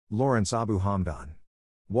Lawrence Abu Hamdan.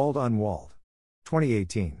 Unwalled.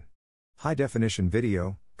 2018. High definition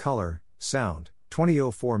video, color, sound,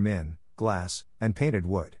 2004 min, glass, and painted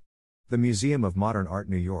wood. The Museum of Modern Art,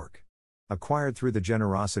 New York. Acquired through the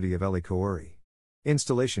generosity of Elie Kouri.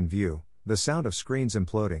 Installation view, The Sound of Screens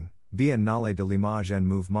Imploding, Biennale de l'Image en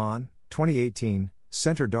Mouvement, 2018,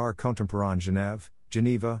 Centre d'Art Contemporain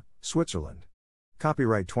Geneva, Switzerland.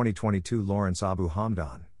 Copyright 2022 Lawrence Abu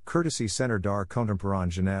Hamdan, courtesy Centre d'Art Contemporain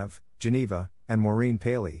Geneva, and Maureen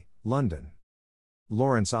Paley, London.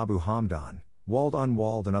 Lawrence Abu Hamdan,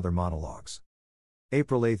 Unwalled and Other Monologues.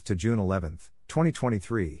 April 8 to June 11,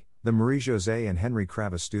 2023, the Marie-José and Henry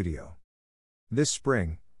Kravis Studio. This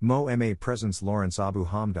spring, MoMA presents Lawrence Abu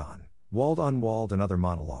Hamdan, Unwalled and Other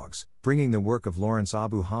Monologues, bringing the work of Lawrence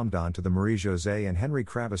Abu Hamdan to the Marie-José and Henry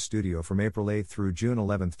Kravis Studio from April 8 through June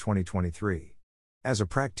 11, 2023. As a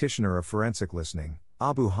practitioner of forensic listening,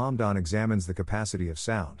 Abu Hamdan examines the capacity of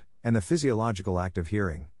sound, and the physiological act of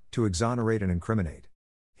hearing, to exonerate and incriminate.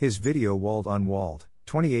 His video Unwalled,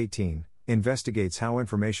 2018, investigates how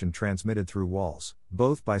information transmitted through walls,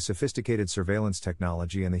 both by sophisticated surveillance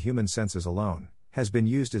technology and the human senses alone, has been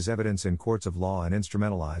used as evidence in courts of law and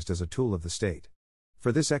instrumentalized as a tool of the state.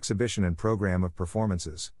 For this exhibition and program of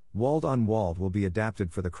performances, Unwalled will be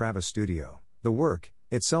adapted for the Kravis Studio. The work,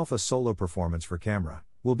 itself a solo performance for camera,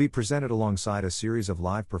 will be presented alongside a series of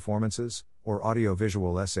live performances, or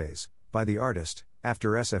audio-visual essays, by the artist,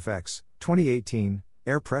 after SFX, 2018,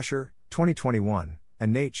 Air Pressure, 2021,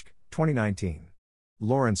 and Natq, 2019.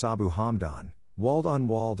 Lawrence Abu Hamdan,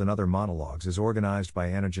 Unwalled and Other Monologues is organized by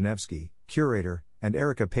Anna Janevsky, curator, and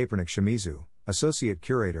Erika Papernik-Shimizu, associate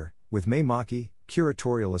curator, with May Maki,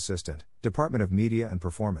 curatorial assistant, Department of Media and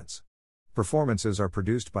Performance. Performances are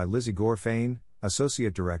produced by Lizzie Gore-Fain,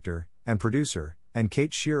 associate director, and producer, and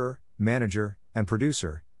Kate Shearer, manager, and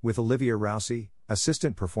producer, with Olivia Rousey,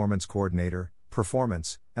 assistant performance coordinator,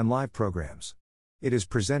 performance, and live programs. It is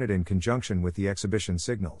presented in conjunction with the exhibition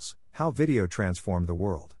Signals, How Video Transformed the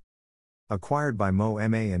World. Acquired by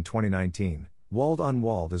MoMA in 2019,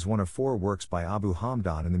 Unwalled is one of 4 works by Abu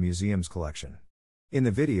Hamdan in the museum's collection. In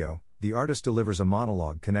the video, the artist delivers a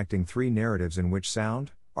monologue connecting 3 narratives in which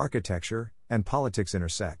sound, architecture, and politics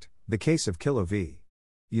intersect: the case of Kilo v.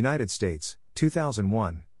 United States,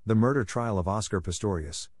 2001, the murder trial of Oscar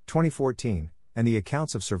Pistorius, 2014, and the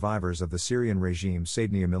accounts of survivors of the Syrian regime's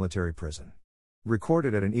Saydnaya military prison.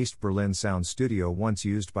 Recorded at an East Berlin sound studio once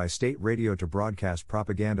used by state radio to broadcast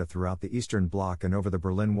propaganda throughout the Eastern Bloc and over the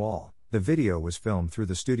Berlin Wall, the video was filmed through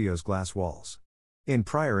the studio's glass walls. In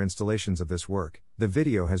prior installations of this work, the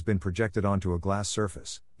video has been projected onto a glass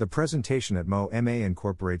surface. The presentation at MoMA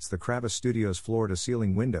incorporates the Kravis Studio's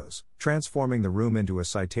floor-to-ceiling windows, transforming the room into a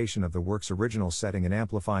citation of the work's original setting and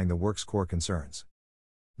amplifying the work's core concerns.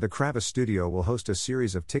 The Kravis Studio will host a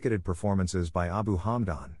series of ticketed performances by Abu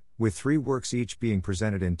Hamdan, with 3 works each being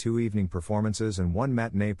presented in 2 evening performances and 1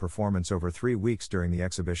 matinee performance over 3 weeks during the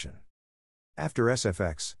exhibition. After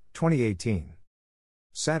SFX, 2018.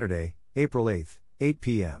 Saturday, April 8, 8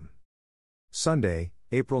 p.m. Sunday,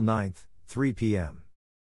 April 9, 3 p.m.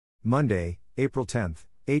 Monday, April 10,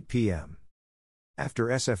 8 p.m. After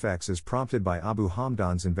SFX is prompted by Abu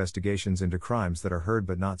Hamdan's investigations into crimes that are heard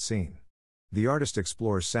but not seen. The artist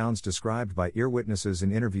explores sounds described by ear witnesses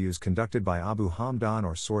in interviews conducted by Abu Hamdan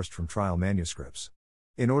or sourced from trial manuscripts.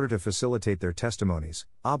 In order to facilitate their testimonies,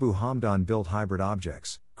 Abu Hamdan built hybrid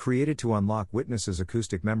objects, created to unlock witnesses'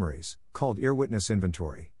 acoustic memories, called Earwitness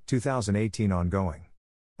Inventory, 2018 ongoing.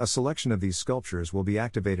 A selection of these sculptures will be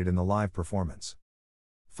activated in the live performance.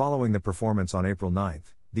 Following the performance on April 9,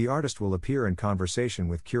 the artist will appear in conversation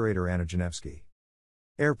with curator Anna Janevsky.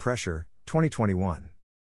 Air Pressure, 2021.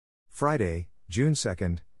 Friday, June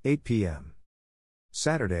 2, 8 p.m.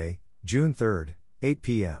 Saturday, June 3, 8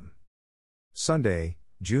 p.m. Sunday,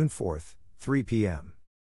 June 4, 3 p.m.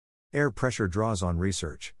 Air Pressure draws on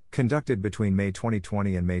research, conducted between May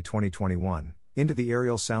 2020 and May 2021, into the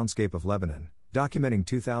aerial soundscape of Lebanon, documenting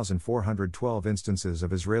 2,412 instances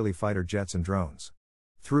of Israeli fighter jets and drones.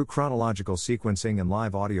 Through chronological sequencing and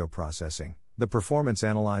live audio processing, the performance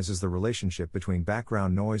analyzes the relationship between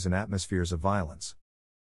background noise and atmospheres of violence.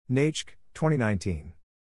 Natq, 2019.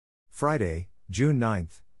 Friday, June 9,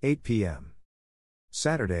 8 p.m.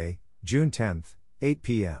 Saturday, June 10, 8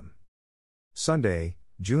 p.m. Sunday,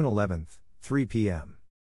 June 11, 3 p.m.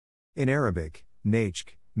 In Arabic,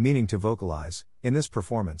 Natq, meaning to vocalize, in this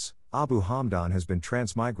performance, Abu Hamdan has been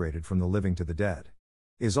transmigrated from the living to the dead.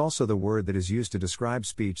 Is also the word that is used to describe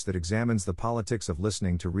speech that examines the politics of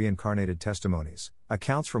listening to reincarnated testimonies,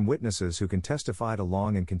 accounts from witnesses who can testify to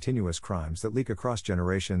long and continuous crimes that leak across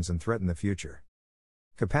generations and threaten the future.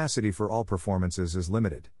 Capacity for all performances is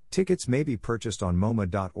limited, Tickets may be purchased on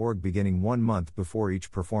MoMA.org beginning 1 month before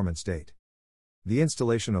each performance date. The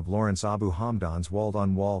installation of Lawrence Abu Hamdan's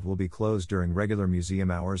Unwalled will be closed during regular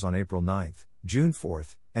museum hours on April 9, June 4,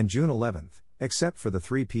 and June 11, except for the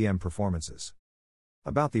 3 p.m. performances.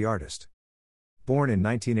 About the artist. Born in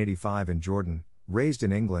 1985 in Jordan, raised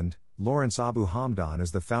in England, Lawrence Abu Hamdan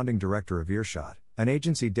is the founding director of Earshot, an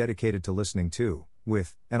agency dedicated to listening to,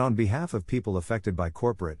 with, and on behalf of people affected by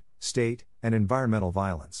corporate, state, and environmental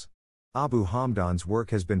violence. Abu Hamdan's work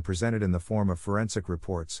has been presented in the form of forensic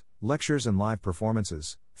reports, lectures and live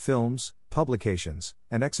performances, films, publications,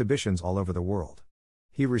 and exhibitions all over the world.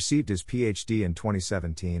 He received his PhD in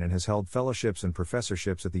 2017 and has held fellowships and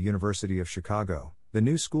professorships at the University of Chicago, the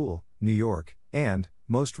New School, New York, and,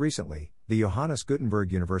 most recently, the Johannes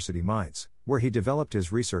Gutenberg University Mainz, where he developed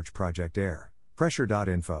his research project Air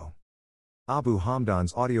Pressure.info. Abu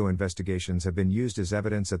Hamdan's audio investigations have been used as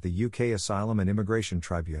evidence at the UK Asylum and Immigration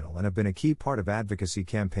Tribunal and have been a key part of advocacy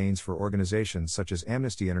campaigns for organisations such as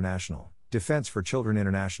Amnesty International, Defence for Children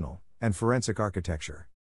International, and Forensic Architecture.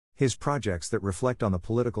 His projects that reflect on the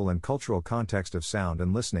political and cultural context of sound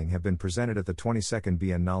and listening have been presented at the 22nd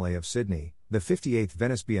Biennale of Sydney, the 58th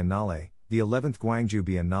Venice Biennale, the 11th Gwangju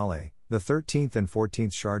Biennale, the 13th and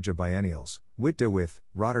 14th Sharjah Biennials, Wit de With,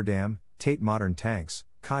 Rotterdam, Tate Modern Tanks,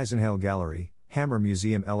 Kaizenhalle Gallery, Hammer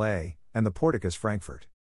Museum LA, and the Porticus Frankfurt.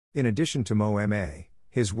 In addition to MoMA,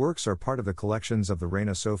 his works are part of the collections of the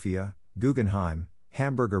Reina Sofia, Guggenheim,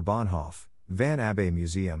 Hamburger Bahnhof, Van Abbe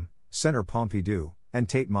Museum, Centre Pompidou, and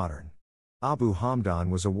Tate Modern. Abu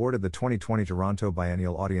Hamdan was awarded the 2020 Toronto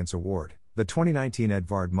Biennial Audience Award, the 2019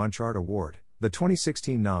 Edvard Munch Art Award, the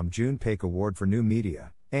 2016 Nam June Paik Award for New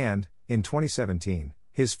Media, and, in 2017,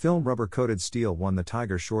 his film Rubber-Coated Steel won the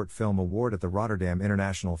Tiger Short Film Award at the Rotterdam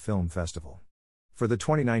International Film Festival. For the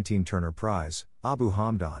 2019 Turner Prize, Abu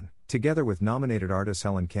Hamdan, together with nominated artists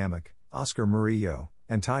Helen Kamek, Oscar Murillo,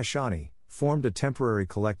 and Tai Shani, formed a temporary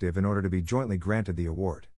collective in order to be jointly granted the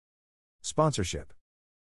award. Sponsorship.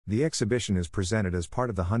 The exhibition is presented as part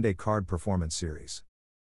of the Hyundai Card Performance Series.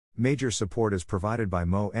 Major support is provided by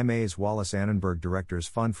MoMA's Wallace Annenberg Directors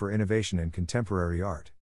Fund for Innovation in Contemporary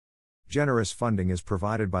Art. Generous funding is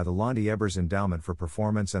provided by the Londi Ebers Endowment for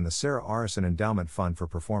Performance and the Sarah Arison Endowment Fund for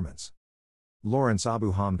Performance. Lawrence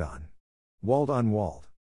Abu Hamdan. Unwalled.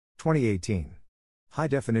 2018. High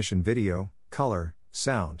definition video, color,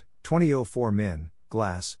 sound, 2004 min,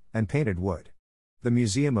 glass, and painted wood. The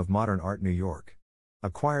Museum of Modern Art, New York.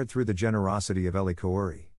 Acquired through the generosity of Elie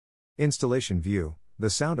Kouri. Installation view, The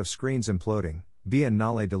Sound of Screens Imploding,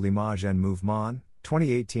 Biennale de l'Image en Mouvement,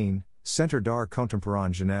 2018, Centre d'Art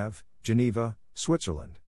Contemporain Geneva,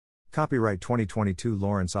 Switzerland. Copyright 2022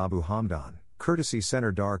 Lawrence Abu Hamdan, courtesy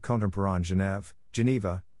Centre d'Art Contemporain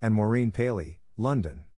Geneva, and Maureen Paley, London.